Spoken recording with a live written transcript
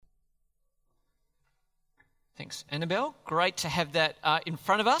Thanks, Annabelle. Great to have that in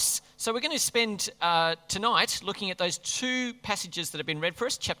front of us. So we're going to spend tonight looking at those two passages that have been read for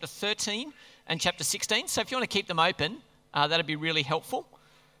us, chapter 13 and chapter 16. So if you want to keep them open, that'd be really helpful.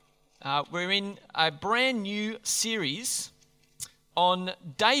 We're in a brand new series on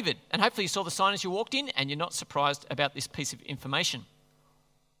David, and hopefully you saw the sign as you walked in and you're not surprised about this piece of information.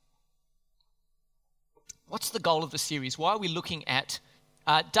 What's the goal of the series? Why are we looking at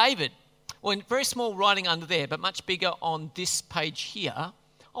David? Well, in very small writing under there, but much bigger on this page here, I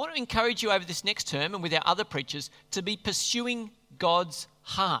want to encourage you over this next term and with our other preachers to be pursuing God's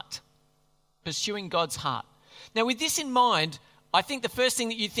heart. Pursuing God's heart. Now, with this in mind, I think the first thing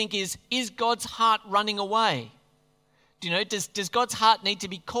that you think is God's heart running away? Do you know, does God's heart need to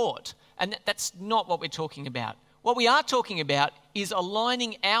be caught? And that's not what we're talking about. What we are talking about is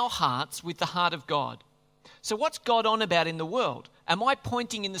aligning our hearts with the heart of God. So what's God on about in the world? Am I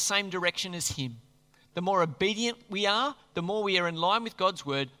pointing in the same direction as him? The more obedient we are, the more we are in line with God's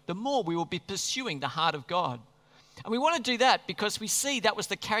word, the more we will be pursuing the heart of God. And we want to do that because we see that was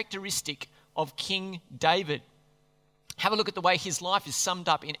the characteristic of King David. Have a look at the way his life is summed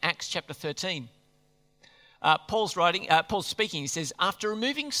up in Acts chapter 13. Paul's speaking, he says, after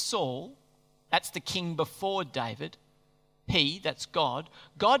removing Saul, that's the king before David, that's God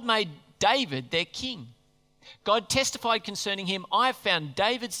made David their king. God testified concerning him, I have found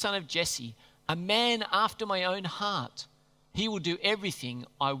David, son of Jesse, a man after my own heart. He will do everything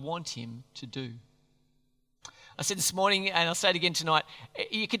I want him to do. I said this morning, and I'll say it again tonight,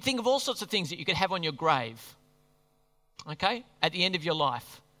 you could think of all sorts of things that you could have on your grave, okay, at the end of your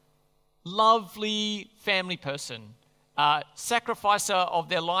life. Lovely family person, sacrificer of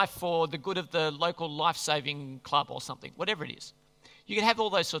their life for the good of the local life-saving club or something, whatever it is. You can have all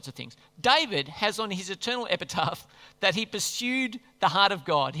those sorts of things. David has on his eternal epitaph that he pursued the heart of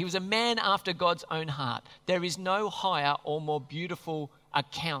God. He was a man after God's own heart. There is no higher or more beautiful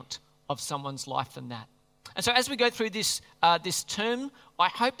account of someone's life than that. And so as we go through this term, I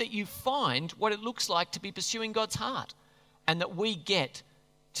hope that you find what it looks like to be pursuing God's heart and that we get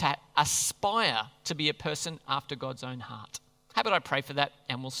to aspire to be a person after God's own heart. How about I pray for that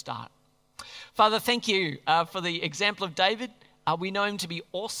and we'll start. Father, thank you for the example of David. We know him to be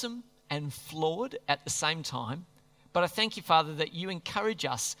awesome and flawed at the same time. But I thank you, Father, that you encourage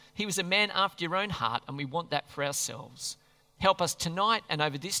us. He was a man after your own heart, and we want that for ourselves. Help us tonight and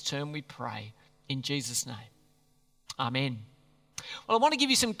over this term, we pray. In Jesus' name. Amen. Well, I want to give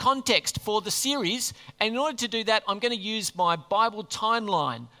you some context for the series. And in order to do that, I'm going to use my Bible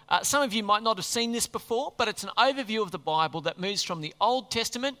timeline. Some of you might not have seen this before, but it's an overview of the Bible that moves from the Old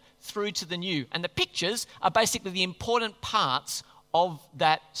Testament through to the New. And the pictures are basically the important parts of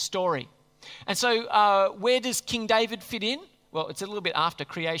that story. And so where does King David fit in? Well, it's a little bit after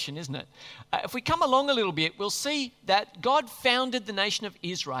creation, isn't it? If we come along a little bit, we'll see that God founded the nation of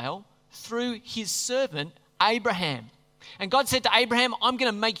Israel through his servant Abraham. And God said to Abraham, I'm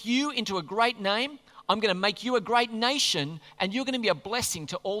going to make you into a great name. I'm going to make you a great nation, and you're going to be a blessing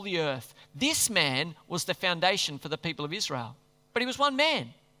to all the earth. This man was the foundation for the people of Israel. But he was one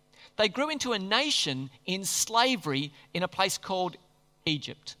man. They grew into a nation in slavery in a place called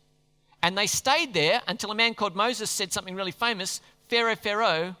Egypt. And they stayed there until a man called Moses said something really famous,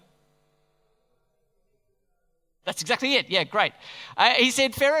 Pharaoh. That's exactly it. Yeah, great. He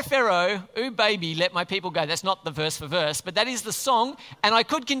said, Pharaoh, ooh baby, let my people go. That's not the verse for verse, but that is the song. And I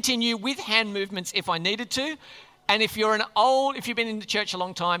could continue with hand movements if I needed to. And if you've been in the church a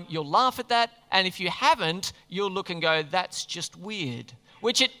long time, you'll laugh at that. And if you haven't, you'll look and go, that's just weird,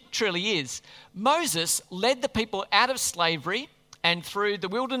 which it truly is. Moses led the people out of slavery and through the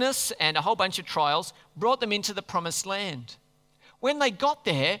wilderness and a whole bunch of trials, brought them into the promised land. When they got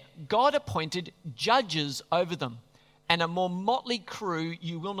there, God appointed judges over them, and a more motley crew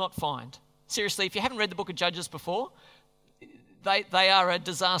you will not find. Seriously, if you haven't read the book of Judges before, they are a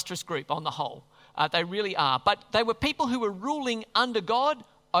disastrous group on the whole. They really are. But they were people who were ruling under God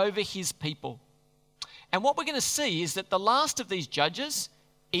over his people. And what we're going to see is that the last of these judges,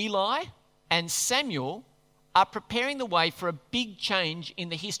 Eli and Samuel, are preparing the way for a big change in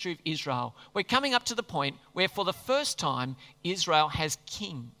the history of Israel. We're coming up to the point where for the first time, Israel has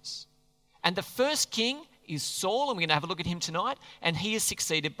kings. And the first king is Saul, and we're going to have a look at him tonight, and he is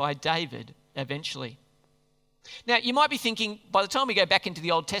succeeded by David eventually. Now, you might be thinking, by the time we go back into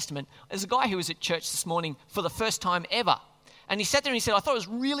the Old Testament, there's a guy who was at church this morning for the first time ever. And he sat there and he said, I thought it was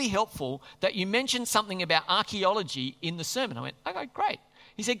really helpful that you mentioned something about archaeology in the sermon. I went, okay, great.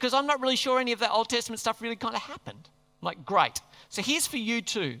 He said, because I'm not really sure any of that Old Testament stuff really kind of happened. I'm like, great. So here's for you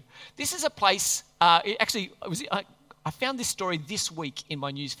too. This is a place, I found this story this week in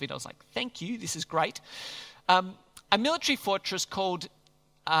my newsfeed. I was like, thank you, this is great. a military fortress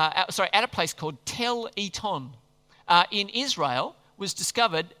at a place called Tel Eton in Israel was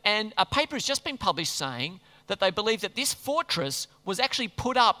discovered, and a paper has just been published saying that they believe that this fortress was actually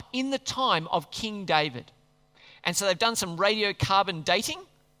put up in the time of King David. And so they've done some radiocarbon dating.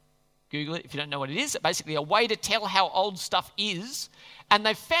 Google it if you don't know what it is. It's basically a way to tell how old stuff is. And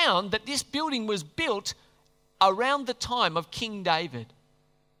they've found that this building was built around the time of King David.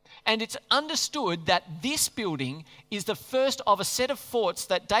 And it's understood that this building is the first of a set of forts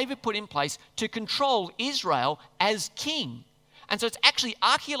that David put in place to control Israel as king. And so it's actually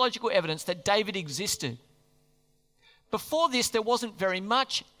archaeological evidence that David existed. Before this, there wasn't very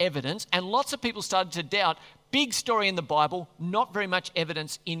much evidence, and lots of people started to doubt. Big story in the Bible, not very much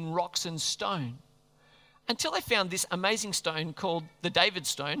evidence in rocks and stone. Until they found this amazing stone called the David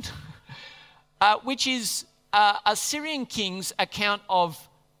Stone, which is a Syrian king's account of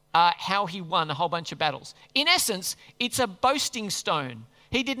how he won a whole bunch of battles. In essence, it's a boasting stone.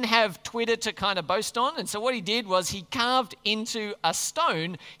 He didn't have Twitter to kind of boast on, and so what he did was he carved into a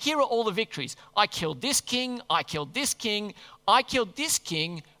stone, here are all the victories. I killed this king, I killed this king, I killed this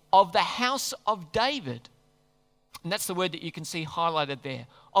king of the house of David. And that's the word that you can see highlighted there,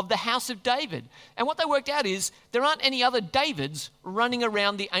 of the house of David. And what they worked out is there aren't any other Davids running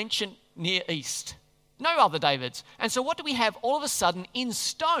around the ancient Near East. No other Davids. And so what do we have all of a sudden in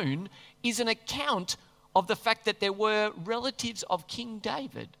stone is an account of the fact that there were relatives of King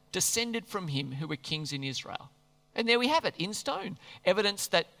David descended from him who were kings in Israel. And there we have it in stone, evidence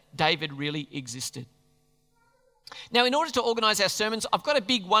that David really existed. Now, in order to organise our sermons, I've got a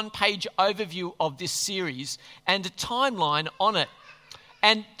big one-page overview of this series and a timeline on it.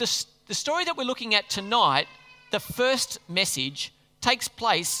 And the story that we're looking at tonight, the first message, takes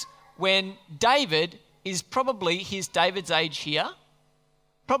place when David is probably David's age here,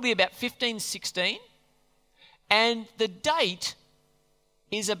 probably about 15, 16. And the date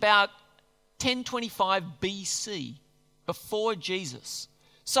is about 1025 BC, before Jesus.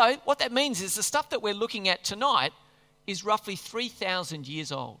 So what that means is the stuff that we're looking at tonight is roughly 3,000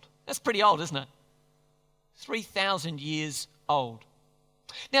 years old. That's pretty old, isn't it? 3,000 years old.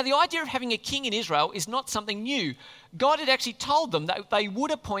 Now, the idea of having a king in Israel is not something new. God had actually told them that they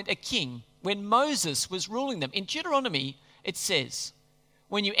would appoint a king when Moses was ruling them. In Deuteronomy, it says,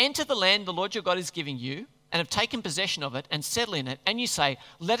 "When you enter the land the Lord your God is giving you, and have taken possession of it and settle in it, and you say,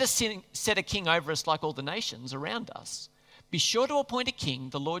 'Let us set a king over us like all the nations around us,' be sure to appoint a king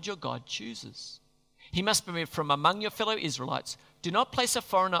the Lord your God chooses. He must be from among your fellow Israelites. Do not place a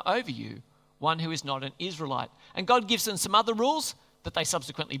foreigner over you, one who is not an Israelite." And God gives them some other rules that they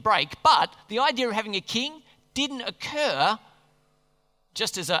subsequently break, but the idea of having a king didn't occur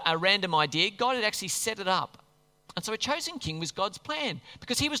just as a random idea. God had actually set it up. And so a chosen king was God's plan,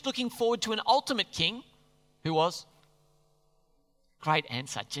 because he was looking forward to an ultimate king. Who was? Great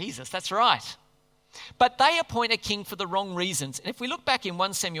answer, Jesus, that's right. But they appoint a king for the wrong reasons. And if we look back in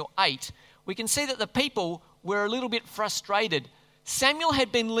 1 Samuel 8, we can see that the people were a little bit frustrated. Samuel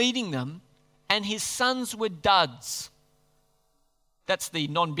had been leading them, and his sons were duds. That's the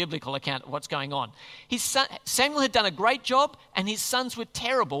non-biblical account of what's going on. Samuel had done a great job, and his sons were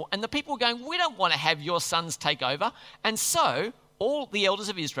terrible. And the people were going, "We don't want to have your sons take over." And so all the elders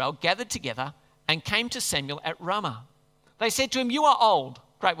of Israel gathered together and came to Samuel at Ramah. They said to him, "You are old."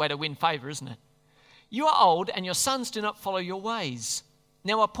 Great way to win favour, isn't it? "You are old, and your sons do not follow your ways.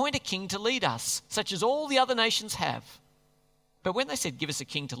 Now appoint a king to lead us, such as all the other nations have." But when they said, "Give us a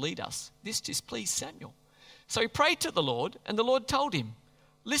king to lead us," this displeased Samuel. So he prayed to the Lord, and the Lord told him,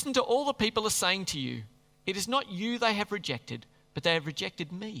 "Listen to all the people are saying to you. It is not you they have rejected, but they have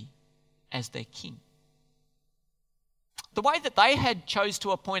rejected me as their king." The way that they had chose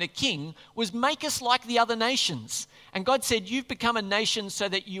to appoint a king was make us like the other nations. And God said, "You've become a nation so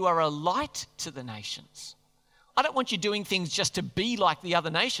that you are a light to the nations. I don't want you doing things just to be like the other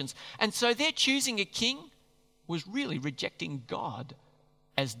nations." And so their choosing a king was really rejecting God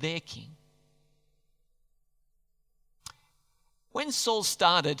as their king. When Saul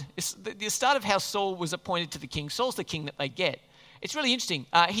started, the start of how Saul was appointed to the king, Saul's the king that they get. It's really interesting.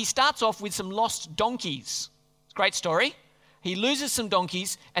 He starts off with some lost donkeys. It's a great story. He loses some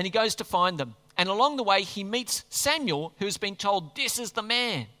donkeys and he goes to find them. And along the way, he meets Samuel, who's been told, "This is the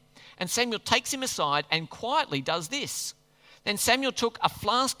man." And Samuel takes him aside and quietly does this. Then Samuel took a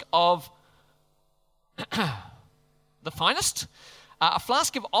flask of the finest, a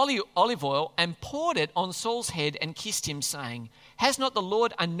flask of olive oil, and poured it on Saul's head and kissed him, saying, "Has not the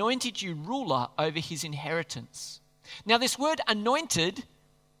Lord anointed you ruler over his inheritance?" Now this word anointed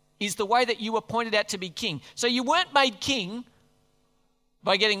is the way that you were pointed out to be king. So you weren't made king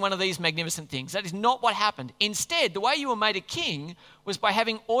by getting one of these magnificent things. That is not what happened. Instead, the way you were made a king was by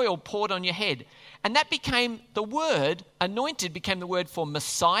having oil poured on your head. And that became the word, anointed became the word for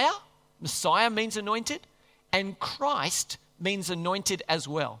Messiah. Messiah means anointed. And Christ means anointed as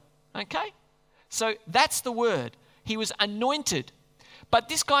well. Okay? So that's the word. He was anointed. But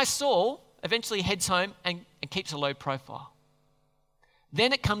this guy Saul eventually heads home and keeps a low profile.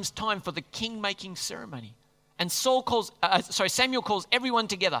 Then it comes time for the king-making ceremony. And Samuel calls everyone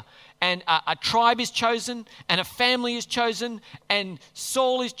together, and a tribe is chosen, and a family is chosen, and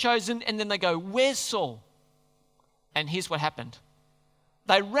Saul is chosen, and then they go, "Where's Saul?" And here's what happened.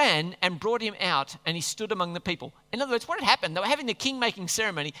 They ran and brought him out, and he stood among the people. In other words, what had happened? They were having the king-making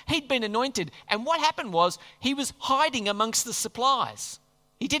ceremony. He'd been anointed, and what happened was he was hiding amongst the supplies.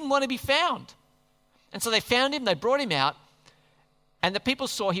 He didn't want to be found. And so they found him, they brought him out, and the people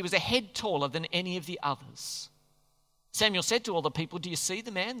saw he was a head taller than any of the others. Samuel said to all the people, "Do you see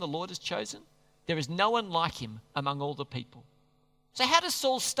the man the Lord has chosen? There is no one like him among all the people." So how does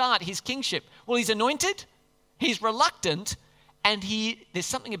Saul start his kingship? Well, he's anointed, he's reluctant, and there's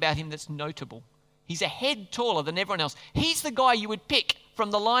something about him that's notable. He's a head taller than everyone else. He's the guy you would pick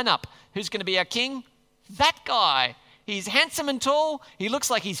from the lineup. Who's going to be our king? That guy. He's handsome and tall. He looks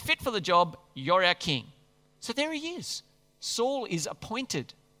like he's fit for the job. You're our king. So there he is. Saul is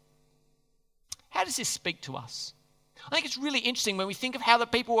appointed. How does this speak to us? I think it's really interesting when we think of how the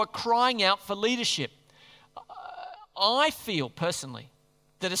people were crying out for leadership. I feel personally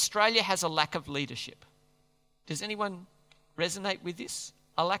that Australia has a lack of leadership. Does anyone resonate with this?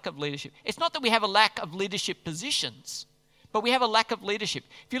 A lack of leadership. It's not that we have a lack of leadership positions, but we have a lack of leadership.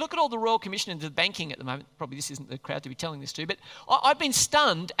 If you look at all the Royal Commission into banking at the moment, probably this isn't the crowd to be telling this to, but I've been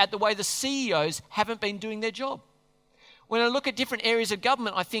stunned at the way the CEOs haven't been doing their job. When I look at different areas of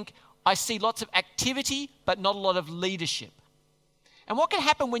government, I think I see lots of activity, but not a lot of leadership. And what can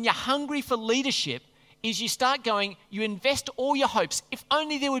happen when you're hungry for leadership is you start going, you invest all your hopes. If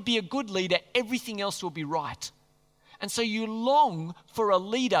only there would be a good leader, everything else will be right. And so you long for a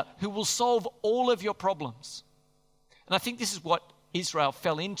leader who will solve all of your problems. And I think this is what Israel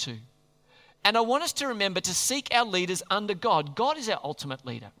fell into. And I want us to remember to seek our leaders under God. God is our ultimate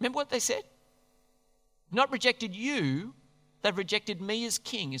leader. Remember what they said? Not rejected you, they've rejected me as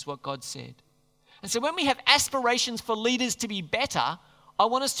king, is what God said. And so when we have aspirations for leaders to be better, I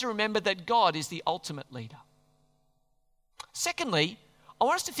want us to remember that God is the ultimate leader. Secondly, I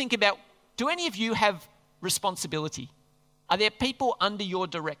want us to think about, do any of you have responsibility? Are there people under your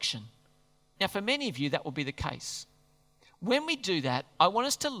direction? Now, for many of you, that will be the case. When we do that, I want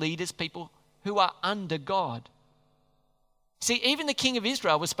us to lead as people who are under God. See, even the king of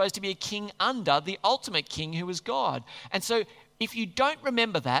Israel was supposed to be a king under the ultimate king who was God. And so if you don't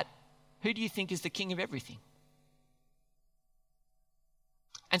remember that, who do you think is the king of everything?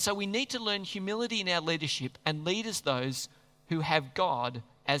 And so we need to learn humility in our leadership and lead as those who have God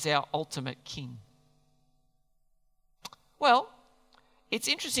as our ultimate king. Well, it's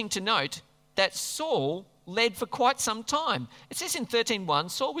interesting to note that Saul led for quite some time. It says in 13:1,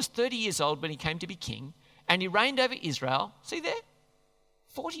 Saul was 30 years old when he came to be king, and he reigned over Israel, see there,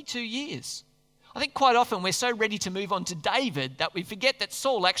 42 years. I think quite often we're so ready to move on to David that we forget that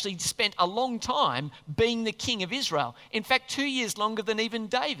Saul actually spent a long time being the king of Israel. In fact, 2 years longer than even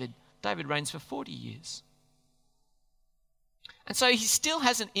David. David reigns for 40 years. And so he still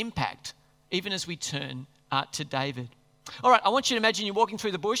has an impact even as we turn to David. All right, I want you to imagine you're walking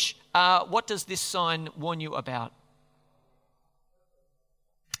through the bush. What does this sign warn you about?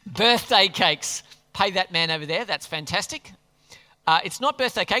 Birthday cakes. Pay that man over there. That's fantastic. It's not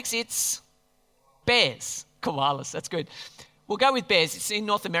birthday cakes, it's bears. Koalas, that's good. We'll go with bears. It's in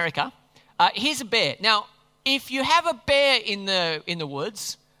North America. Here's a bear. Now, if you have a bear in the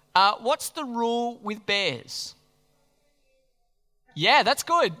woods, what's the rule with bears? Yeah, that's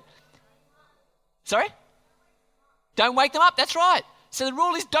good. Sorry? Don't wake them up. That's right. So the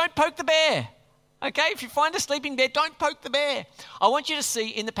rule is don't poke the bear. Okay? If you find a sleeping bear, don't poke the bear. I want you to see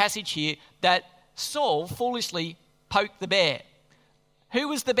in the passage here that Saul foolishly poked the bear. Who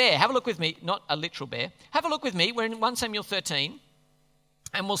was the bear? Have a look with me. Not a literal bear. Have a look with me. We're in 1 Samuel 13,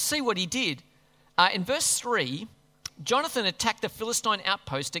 and we'll see what he did. In verse 3, Jonathan attacked the Philistine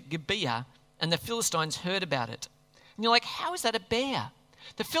outpost at Gibeah, and the Philistines heard about it. And you're like, how is that a bear?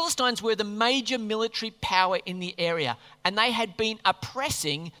 The Philistines were the major military power in the area, and they had been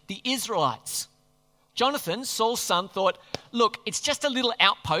oppressing the Israelites. Jonathan, Saul's son, thought, look, it's just a little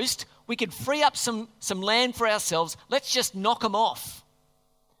outpost. We could free up some land for ourselves. Let's just knock them off.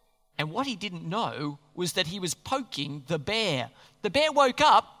 And what he didn't know was that he was poking the bear. The bear woke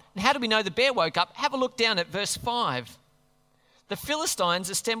up. And how do we know the bear woke up? Have a look down at verse 5. the Philistines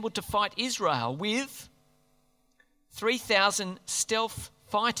assembled to fight Israel with 3,000 stealth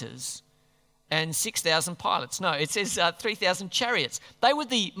fighters and 6,000 pilots. No, it says 3,000 chariots. They were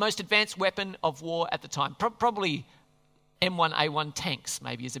the most advanced weapon of war at the time. Probably M1A1 tanks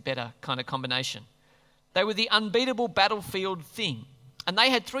maybe is a better kind of combination. They were the unbeatable battlefield thing. And they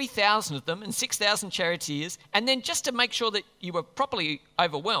had 3,000 of them and 6,000 charioteers. And then just to make sure that you were properly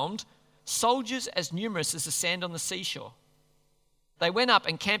overwhelmed, soldiers as numerous as the sand on the seashore. They went up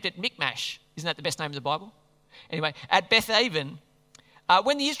and camped at Michmash. Isn't that the best name of the Bible? Anyway, at Bethaven.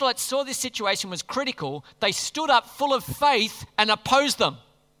 When the Israelites saw this situation was critical, they stood up full of faith and opposed them.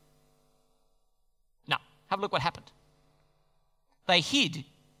 Now, have a look what happened. They hid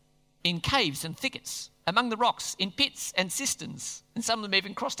in caves and thickets, among the rocks, in pits and cisterns, and some of them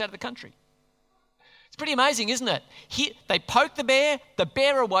even crossed out of the country. It's pretty amazing, isn't it? They poked the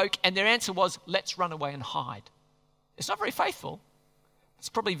bear awoke, and their answer was, let's run away and hide. It's not very faithful. It's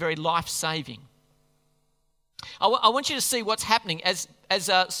probably very life-saving. I want you to see what's happening as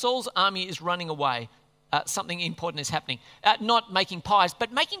Saul's army is running away. Something important is happening. Not making pies,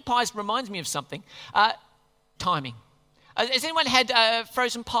 but making pies reminds me of something. Timing. Has anyone had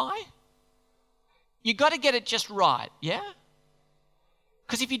frozen pie? You got to get it just right, yeah?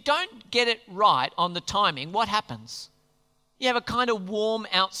 Because if you don't get it right on the timing, what happens? You have a kind of warm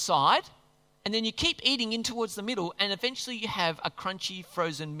outside, and then you keep eating in towards the middle, and eventually you have a crunchy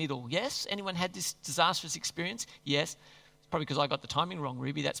frozen middle. Yes? Anyone had this disastrous experience? Yes. It's probably because I got the timing wrong,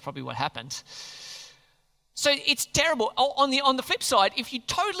 Ruby. That's probably what happened. So it's terrible. On the flip side, if you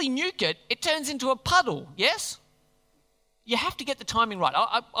totally nuke it, it turns into a puddle. Yes? You have to get the timing right.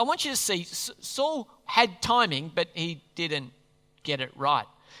 I want you to see, Saul had timing, but he didn't get it right.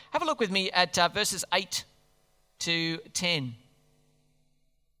 Have a look with me at verses 8 to 10.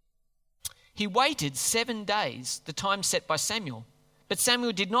 He waited 7 days, the time set by Samuel. But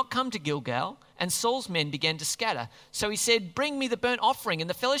Samuel did not come to Gilgal, and Saul's men began to scatter. So he said, bring me the burnt offering and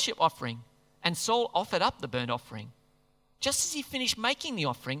the fellowship offering. And Saul offered up the burnt offering. Just as he finished making the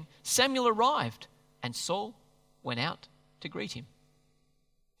offering, Samuel arrived, and Saul went out to greet him.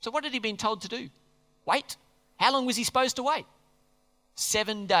 So what had he been told to do? Wait. How long was he supposed to wait?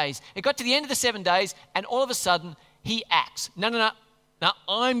 7 days. It got to the end of the 7 days, and all of a sudden, he acts. No,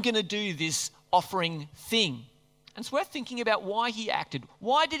 I'm going to do this offering thing. And it's worth thinking about why he acted.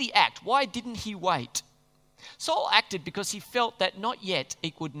 Why did he act? Why didn't he wait? Saul acted because he felt that not yet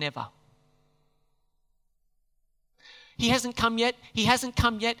equaled never. He hasn't come yet. He hasn't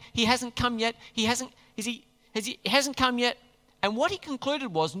come yet. He hasn't come yet. He hasn't come yet. And what he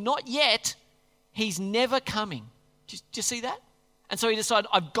concluded was, not yet, he's never coming. Do you see that? And so he decided,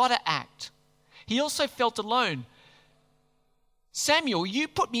 I've got to act. He also felt alone. Samuel, you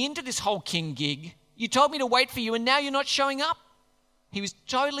put me into this whole king gig. You told me to wait for you, and now you're not showing up. He was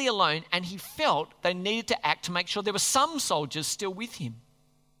totally alone, and he felt they needed to act to make sure there were some soldiers still with him.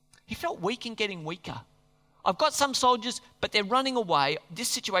 He felt weak and getting weaker. I've got some soldiers, but they're running away. This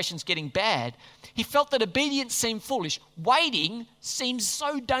situation's getting bad. He felt that obedience seemed foolish. Waiting seems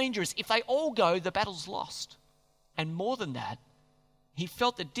so dangerous. If they all go, the battle's lost. And more than that, he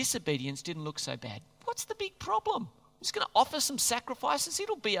felt that disobedience didn't look so bad. What's the big problem? I'm just going to offer some sacrifices.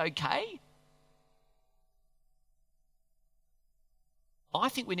 It'll be okay. I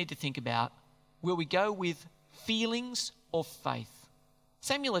think we need to think about, will we go with feelings or faith?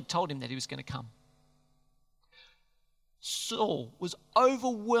 Samuel had told him that he was going to come. Saul was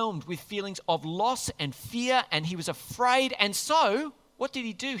overwhelmed with feelings of loss and fear, and he was afraid. And so, what did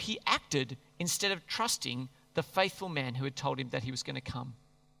he do? He acted instead of trusting the faithful man who had told him that he was going to come.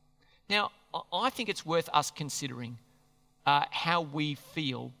 Now, I think it's worth us considering how we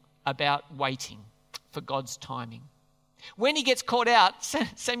feel about waiting for God's timing. When he gets caught out,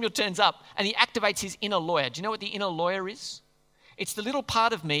 Samuel turns up and he activates his inner lawyer. Do you know what the inner lawyer is? It's the little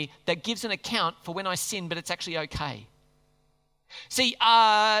part of me that gives an account for when I sin, but it's actually okay. See,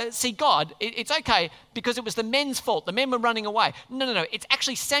 God, it's okay because it was the men's fault. The men were running away. No. It's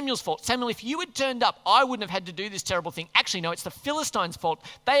actually Samuel's fault. Samuel, if you had turned up, I wouldn't have had to do this terrible thing. Actually, no, it's the Philistines' fault.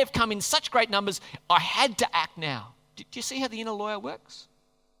 They have come in such great numbers. I had to act now. Do you see how the inner lawyer works?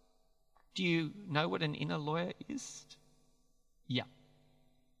 Do you know what an inner lawyer is? Yeah.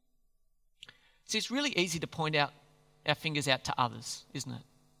 See, it's really easy to point out our fingers out to others, isn't it?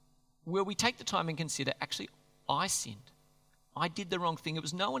 Where we take the time and consider, actually, I sinned. I did the wrong thing. It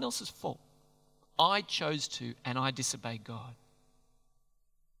was no one else's fault. I chose to, and I disobeyed God.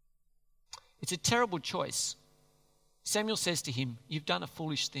 It's a terrible choice. Samuel says to him, you've done a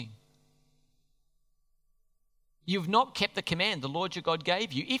foolish thing. You've not kept the command the Lord your God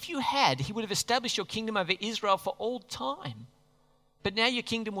gave you. If you had, he would have established your kingdom over Israel for all time. But now your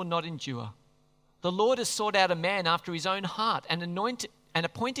kingdom will not endure. The Lord has sought out a man after his own heart and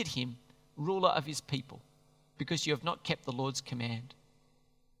appointed him ruler of his people, because you have not kept the Lord's command.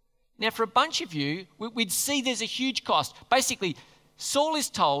 Now, for a bunch of you, we'd see there's a huge cost. Basically, Saul is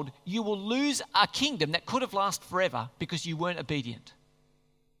told you will lose a kingdom that could have lasted forever because you weren't obedient.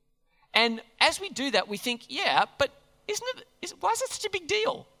 And as we do that, we think, yeah, but why is it such a big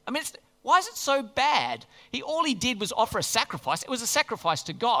deal? I mean, why is it so bad? All he did was offer a sacrifice. It was a sacrifice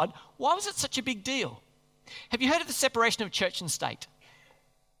to God. Why was it such a big deal? Have you heard of the separation of church and state?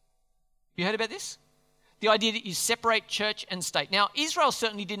 You heard about this? The idea that you separate church and state. Now, Israel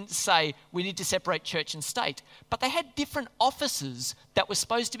certainly didn't say we need to separate church and state, but they had different offices that were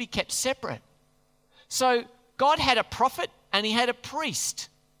supposed to be kept separate. So God had a prophet and he had a priest,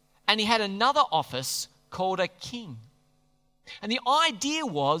 and he had another office called a king. And the idea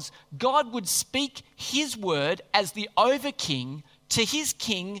was God would speak his word as the over-king to his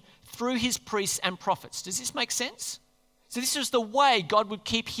king through his priests and prophets. Does this make sense? So this was the way God would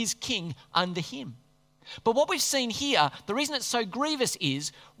keep his king under him. But what we've seen here, the reason it's so grievous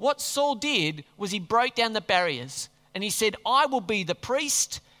is what Saul did was he broke down the barriers and he said, I will be the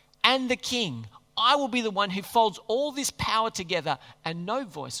priest and the king. I will be the one who folds all this power together and no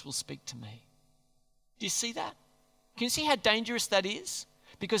voice will speak to me. Do you see that? Can you see how dangerous that is?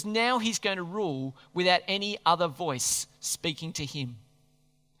 Because now he's going to rule without any other voice speaking to him.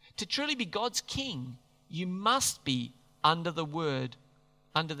 To truly be God's king, you must be under the word,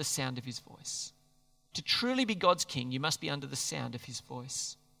 under the sound of his voice. To truly be God's king, you must be under the sound of his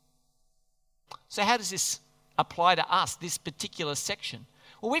voice. So how does this apply to us, this particular section?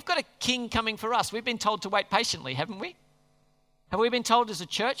 Well, we've got a king coming for us. We've been told to wait patiently, haven't we? Have we been told as a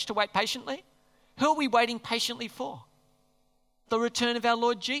church to wait patiently? Who are we waiting patiently for? The return of our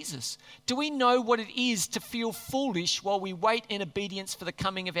Lord Jesus. Do we know what it is to feel foolish while we wait in obedience for the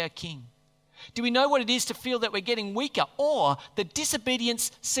coming of our King? Do we know what it is to feel that we're getting weaker, or that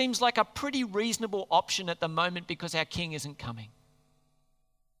disobedience seems like a pretty reasonable option at the moment because our King isn't coming?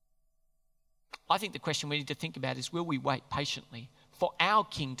 I think the question we need to think about is, will we wait patiently for our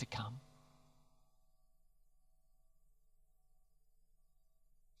King to come?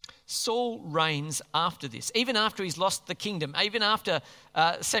 Saul reigns after this, even after he's lost the kingdom, even after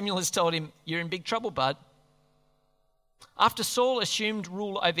Samuel has told him, you're in big trouble, bud. After Saul assumed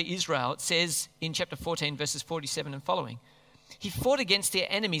rule over Israel, it says in chapter 14, verses 47 and following, he fought against their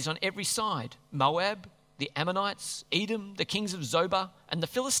enemies on every side, Moab, the Ammonites, Edom, the kings of Zobah, and the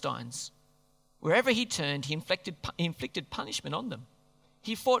Philistines. Wherever he turned, he inflicted punishment on them.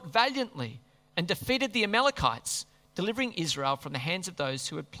 He fought valiantly and defeated the Amalekites, delivering Israel from the hands of those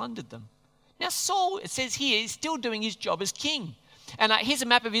who had plundered them. Now Saul, it says here, is still doing his job as king. And here's a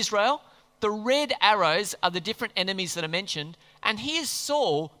map of Israel. The red arrows are the different enemies that are mentioned. And here's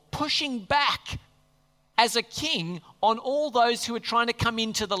Saul pushing back as a king on all those who are trying to come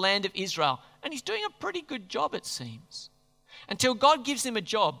into the land of Israel. And he's doing a pretty good job, it seems. Until God gives him a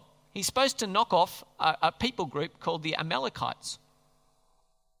job. He's supposed to knock off a people group called the Amalekites.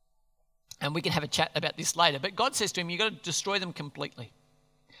 And we can have a chat about this later. But God says to him, you've got to destroy them completely.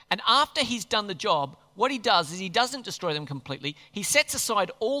 And after he's done the job, what he does is he doesn't destroy them completely. He sets aside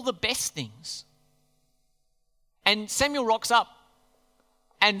all the best things. And Samuel rocks up.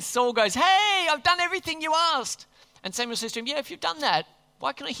 And Saul goes, hey, I've done everything you asked. And Samuel says to him, yeah, if you've done that,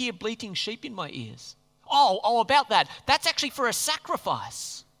 why can I hear bleating sheep in my ears? Oh, about that. That's actually for a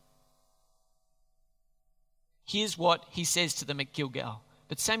sacrifice. Here's what he says to them at Gilgal.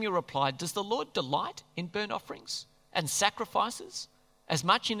 But Samuel replied, does the Lord delight in burnt offerings and sacrifices as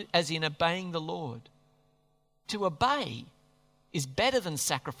much as in obeying the Lord? To obey is better than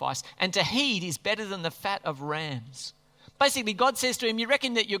sacrifice, and to heed is better than the fat of rams. Basically, God says to him, you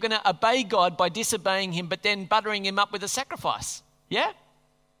reckon that you're going to obey God by disobeying him, but then buttering him up with a sacrifice? Yeah?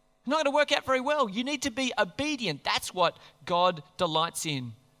 Not going to work out very well. You need to be obedient. That's what God delights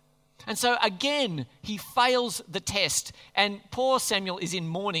in. And so again, he fails the test. And poor Samuel is in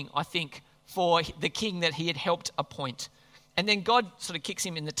mourning, I think, for the king that he had helped appoint. And then God sort of kicks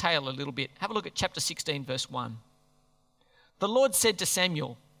him in the tail a little bit. Have a look at chapter 16, verse 1. The Lord said to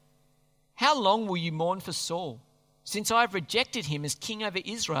Samuel, how long will you mourn for Saul? Since I have rejected him as king over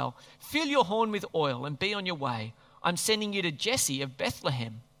Israel, fill your horn with oil and be on your way. I'm sending you to Jesse of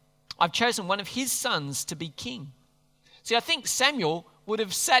Bethlehem. I've chosen one of his sons to be king. See, I think Samuel would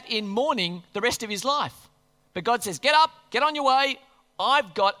have sat in mourning the rest of his life. But God says, get up, get on your way.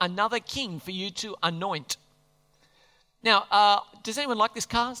 I've got another king for you to anoint. Now, does anyone like this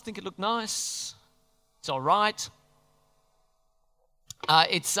car? Think it looked nice? It's all right.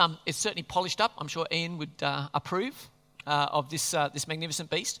 It's certainly polished up. I'm sure Ian would approve. of this magnificent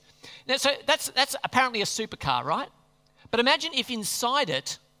beast. Now, so that's apparently a supercar, right? But imagine if inside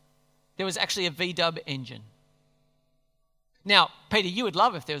it there was actually a VW engine. Now, Peter, you would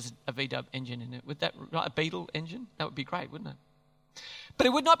love if there was a VW engine in it. Would that right? A Beetle engine? That would be great, wouldn't it? But it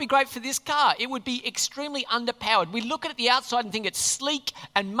would not be great for this car. It would be extremely underpowered. We look at the outside and think it's sleek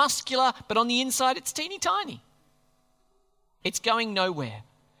and muscular, but on the inside it's teeny tiny. It's going nowhere.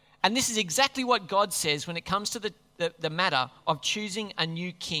 And this is exactly what God says when it comes to the matter of choosing a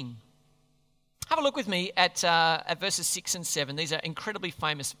new king. Have a look with me at verses 6 and 7. These are incredibly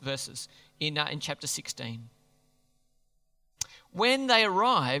famous verses in chapter 16. When they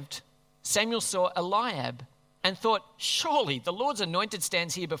arrived, Samuel saw Eliab and thought, surely the Lord's anointed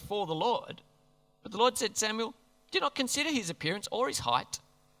stands here before the Lord. But the Lord said, Samuel, do not consider his appearance or his height,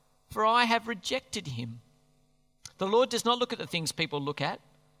 for I have rejected him. The Lord does not look at the things people look at.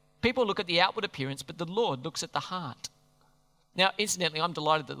 People look at the outward appearance, but the Lord looks at the heart. Now, incidentally, I'm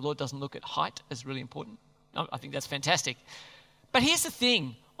delighted that the Lord doesn't look at height as really important. I think that's fantastic. But here's the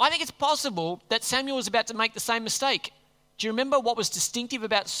thing. I think it's possible that Samuel was about to make the same mistake. Do you remember what was distinctive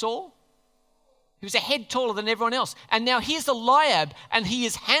about Saul? He was a head taller than everyone else. And now here's Eliab, and he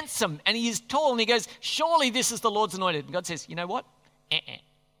is handsome, and he is tall, and he goes, surely this is the Lord's anointed. And God says, you know what?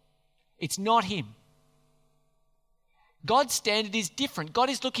 It's not him. God's standard is different. God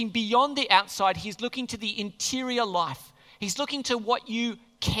is looking beyond the outside. He's looking to the interior life. He's looking to what you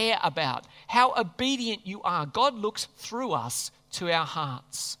care about, how obedient you are. God looks through us to our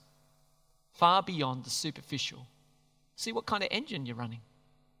hearts, far beyond the superficial. See what kind of engine you're running,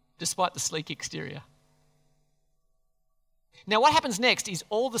 despite the sleek exterior. Now, what happens next is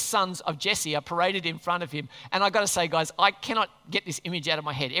all the sons of Jesse are paraded in front of him. And I've got to say, guys, I cannot get this image out of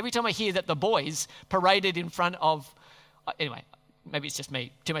my head. Every time I hear that the boys paraded in front of, anyway, maybe it's just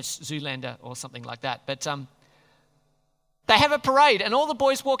me, too much Zoolander or something like that. But they have a parade and all the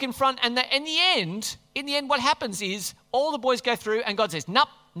boys walk in front. And in the end, what happens is all the boys go through and God says, nup,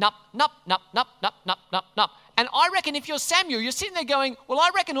 nup, nup, nup, nup, nup, nup, nup, nup. And I reckon if you're Samuel, you're sitting there going, well, I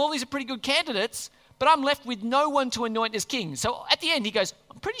reckon all these are pretty good candidates, but I'm left with no one to anoint as king. So at the end, he goes,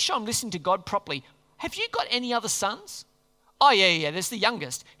 I'm pretty sure I'm listening to God properly. Have you got any other sons? Oh, yeah, there's the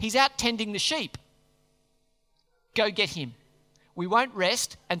youngest. He's out tending the sheep. Go get him. We won't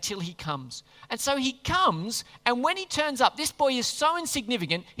rest until he comes. And so he comes, and when he turns up, this boy is so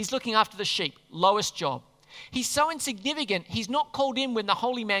insignificant, he's looking after the sheep, lowest job. He's so insignificant, he's not called in when the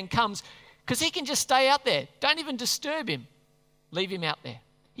holy man comes, because he can just stay out there. Don't even disturb him. Leave him out there.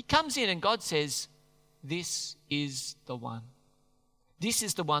 He comes in and God says, this is the one. This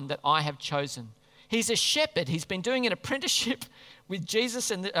is the one that I have chosen. He's a shepherd. He's been doing an apprenticeship with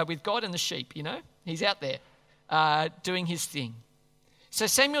Jesus and with God and the sheep, you know. He's out there doing his thing. So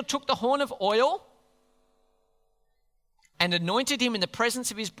Samuel took the horn of oil and anointed him in the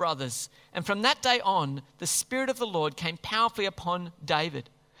presence of his brothers. And from that day on, the Spirit of the Lord came powerfully upon David.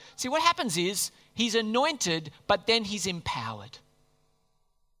 See, what happens is he's anointed, but then he's empowered.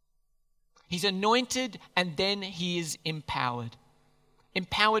 He's anointed and then he is empowered.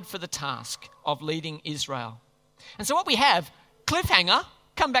 Empowered for the task of leading Israel. And so what we have, cliffhanger,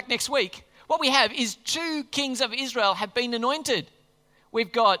 come back next week. What we have is 2 kings of Israel have been anointed.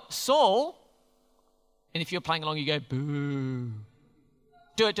 We've got Saul, and if you're playing along, you go, boo.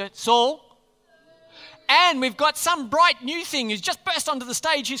 Do it, Saul. And we've got some bright new thing who's just burst onto the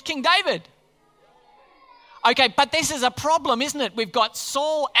stage, who's King David. Okay, but this is a problem, isn't it? We've got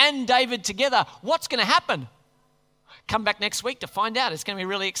Saul and David together. What's going to happen? Come back next week to find out. It's going to be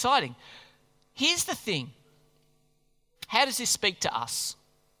really exciting. Here's the thing. How does this speak to us?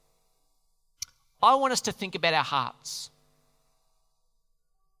 I want us to think about our hearts.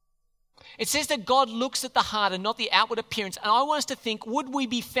 It says that God looks at the heart and not the outward appearance. And I want us to think, would we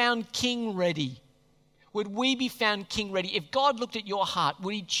be found king ready? Would we be found king ready? If God looked at your heart,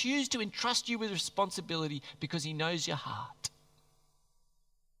 would he choose to entrust you with responsibility because he knows your heart?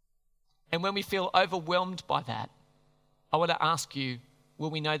 And when we feel overwhelmed by that, I want to ask you, will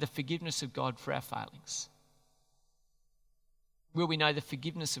we know the forgiveness of God for our failings? Will we know the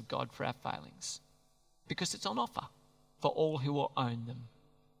forgiveness of God for our failings? Because it's on offer for all who will own them.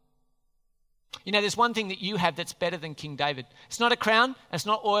 You know, there's one thing that you have that's better than King David. It's not a crown, and it's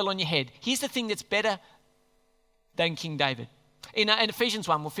not oil on your head. Here's the thing that's better than King David. In Ephesians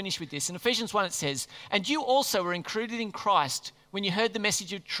 1, we'll finish with this. In Ephesians 1 it says, and you also were included in Christ when you heard the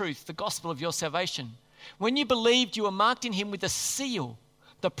message of truth, the gospel of your salvation. When you believed, you were marked in him with a seal,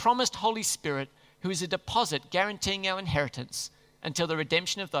 the promised Holy Spirit, who is a deposit guaranteeing our inheritance until the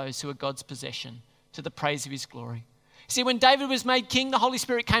redemption of those who are God's possession, to the praise of his glory. See, when David was made king, the Holy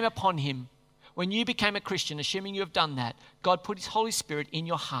Spirit came upon him. When you became a Christian, assuming you have done that, God put his Holy Spirit in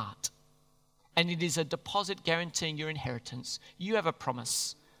your heart. And it is a deposit guaranteeing your inheritance. You have a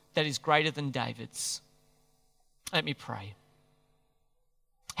promise that is greater than David's. Let me pray.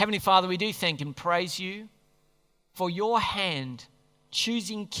 Heavenly Father, we do thank and praise you for your hand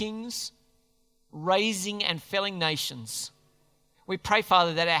choosing kings, raising and felling nations. We pray,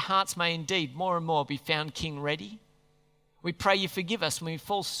 Father, that our hearts may indeed more and more be found king ready. We pray you forgive us when we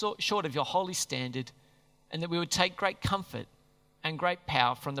fall short of your holy standard, and that we would take great comfort and great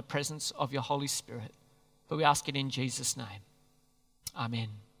power from the presence of your Holy Spirit. But we ask it in Jesus' name. Amen.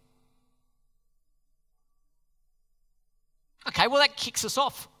 Okay, well, that kicks us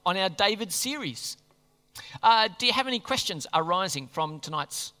off on our David series. Do you have any questions arising from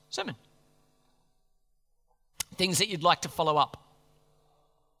tonight's sermon? Things that you'd like to follow up?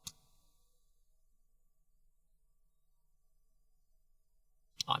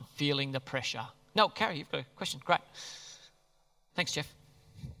 I'm feeling the pressure. No, Carrie, you've got a question. Great. Thanks, Jeff.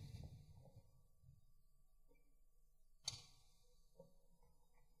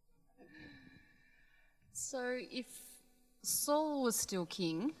 So if Saul was still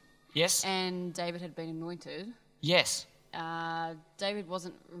king, yes, and David had been anointed, yes, David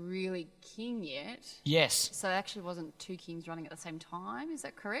wasn't really king yet. Yes. So there actually wasn't two kings running at the same time. Is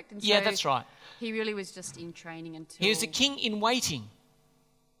that correct? And yeah, so that's right. He really was just in training until... He was a king in waiting.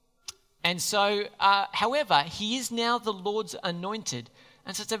 And so, however, he is now the Lord's anointed.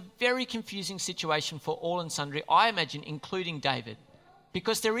 And so it's a very confusing situation for all and sundry, I imagine, including David.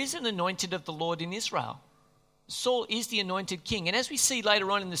 Because there is an anointed of the Lord in Israel. Saul is the anointed king. And as we see later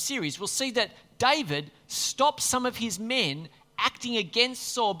on in the series, we'll see that David stops some of his men acting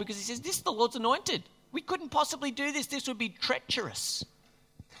against Saul because he says, this is the Lord's anointed. We couldn't possibly do this. This would be treacherous.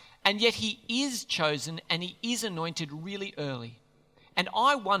 And yet he is chosen and he is anointed really early. And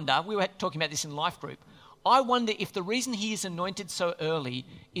I wonder, we were talking about this in Life Group, I wonder if the reason he is anointed so early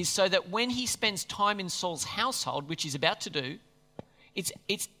is so that when he spends time in Saul's household, which he's about to do,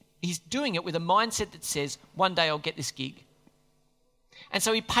 he's doing it with a mindset that says, one day I'll get this gig. And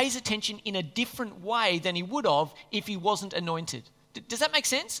so he pays attention in a different way than he would have if he wasn't anointed. Does that make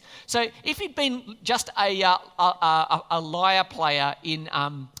sense? So if he'd been just a lyre player in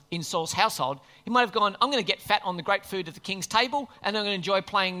Saul's household, he might have gone, I'm going to get fat on the great food at the king's table, and I'm going to enjoy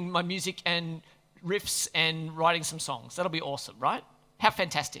playing my music and riffs and writing some songs. That'll be awesome, right? How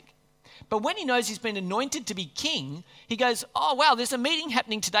fantastic. But when he knows he's been anointed to be king, he goes, oh, wow, there's a meeting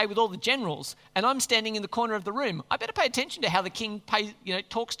happening today with all the generals, and I'm standing in the corner of the room. I better pay attention to how the king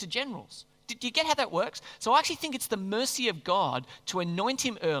talks to generals. Do you get how that works? So I actually think it's the mercy of God to anoint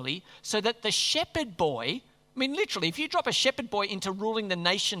him early so that the shepherd boy, I mean, literally, if you drop a shepherd boy into ruling the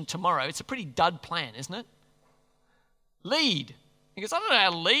nation tomorrow, it's a pretty dud plan, isn't it? Lead. He goes, I don't know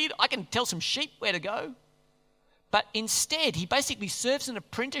how to lead. I can tell some sheep where to go. But instead, he basically serves an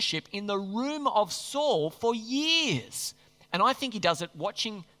apprenticeship in the room of Saul for years. And I think he does it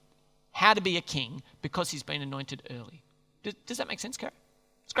watching how to be a king because he's been anointed early. Does that make sense, Karen?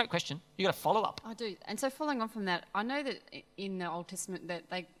 It's a great question. You got a follow-up. I do. And so following on from that, I know that in the Old Testament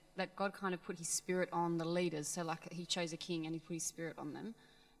that God kind of put his spirit on the leaders. So like he chose a king and he put his spirit on them.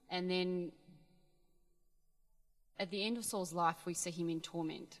 And then at the end of Saul's life, we see him in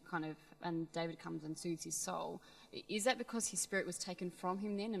torment, kind of, and David comes and soothes his soul. Is that because his spirit was taken from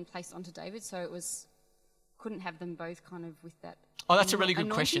him then and placed onto David? So it couldn't have them both kind of with that. Oh, that's a really good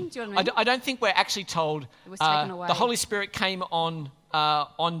question. Do you know what I mean? I don't think we're actually told it was taken away. The Holy Spirit came on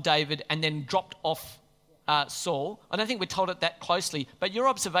David and then dropped off Saul. I don't think we're told it that closely, but your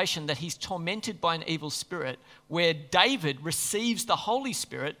observation that he's tormented by an evil spirit where David receives the Holy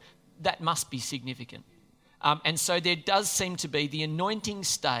Spirit, that must be significant. And so there does seem to be the anointing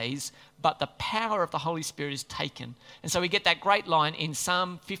stays, but the power of the Holy Spirit is taken. And so we get that great line in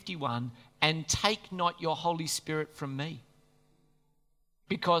Psalm 51, and take not your Holy Spirit from me.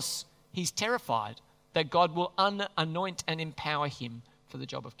 Because he's terrified that God will anoint and empower him for the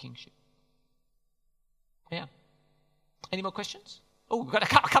job of kingship. Yeah. Any more questions? Oh, we've got a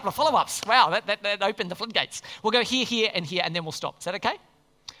couple of follow-ups. Wow, that opened the floodgates. We'll go here, and here, and then we'll stop. Is that okay?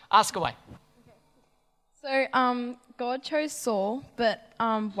 Ask away. So God chose Saul, but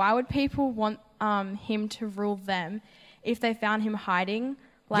why would people want him to rule them if they found him hiding?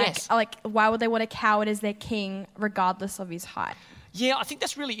 Like, why would they want a coward as their king regardless of his height? Yeah, I think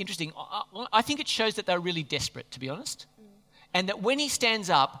that's really interesting. I think it shows that they're really desperate, to be honest. And that when he stands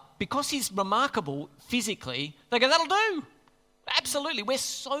up, because he's remarkable physically, they go, that'll do. Absolutely. We're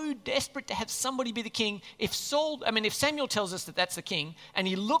so desperate to have somebody be the king. If Samuel tells us that that's the king and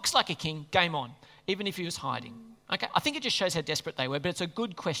he looks like a king, game on, even if he was hiding. Okay, I think it just shows how desperate they were, but it's a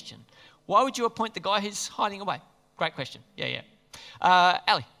good question. Why would you appoint the guy who's hiding away? Great question. Yeah.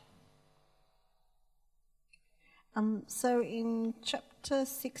 Ali. So in chapter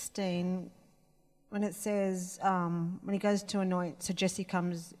 16, when it says, when he goes to anoint, so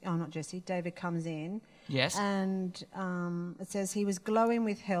David comes in. Yes. And it says he was glowing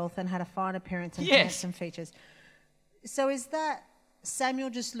with health and had a fine appearance and handsome features. So is that Samuel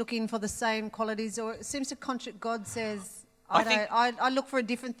just looking for the same qualities, or it seems to contradict? God says, I look for a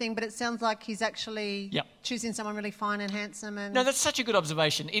different thing, but it sounds like he's actually choosing someone really fine and handsome. And no, that's such a good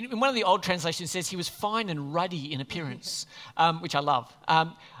observation. In one of the old translations, it says he was fine and ruddy in appearance, which I love.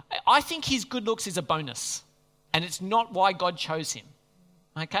 I think his good looks is a bonus, and it's not why God chose him.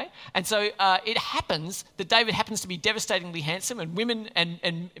 Okay, and so it happens that David happens to be devastatingly handsome, and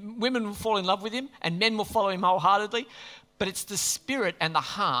women will fall in love with him, and men will follow him wholeheartedly. But it's the spirit and the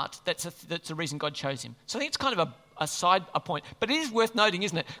heart that's the reason God chose him. So I think it's kind of a point. But it is worth noting,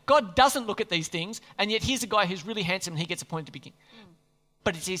 isn't it? God doesn't look at these things, and yet here's a guy who's really handsome, and he gets appointed to be king.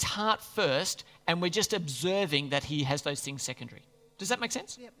 But it's his heart first, and we're just observing that he has those things secondary. Does that make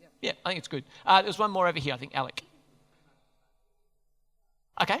sense? Yep. Yeah, I think it's good. There's one more over here, I think, Alec.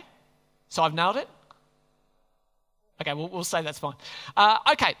 Okay, so I've nailed it. Okay, we'll say that's fine.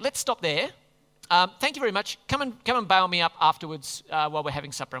 Okay, let's stop there. Thank you very much. Come and bail me up afterwards while we're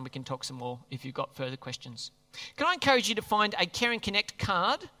having supper, and we can talk some more if you've got further questions. Can I encourage you to find a Care and Connect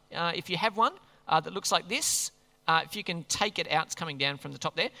card, if you have one, that looks like this. If you can take it out, it's coming down from the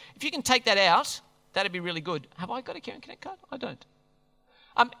top there. If you can take that out, that'd be really good. Have I got a Care and Connect card? I don't.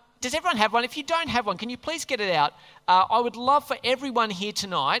 Does everyone have one? If you don't have one, can you please get it out? I would love for everyone here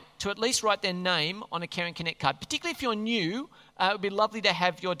tonight to at least write their name on a Care and Connect card, particularly if you're new. It would be lovely to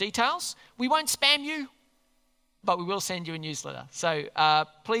have your details. We won't spam you, but we will send you a newsletter. So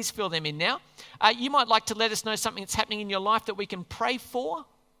please fill them in now. You might like to let us know something that's happening in your life that we can pray for.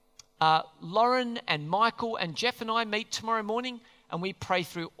 Lauren and Michael and Jeff and I meet tomorrow morning, and we pray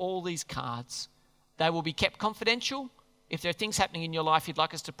through all these cards. They will be kept confidential. If there are things happening in your life you'd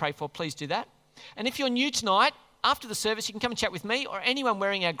like us to pray for, please do that. And if you're new tonight, after the service, you can come and chat with me or anyone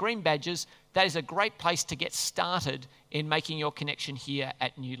wearing our green badges. That is a great place to get started in making your connection here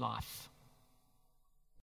at New Life.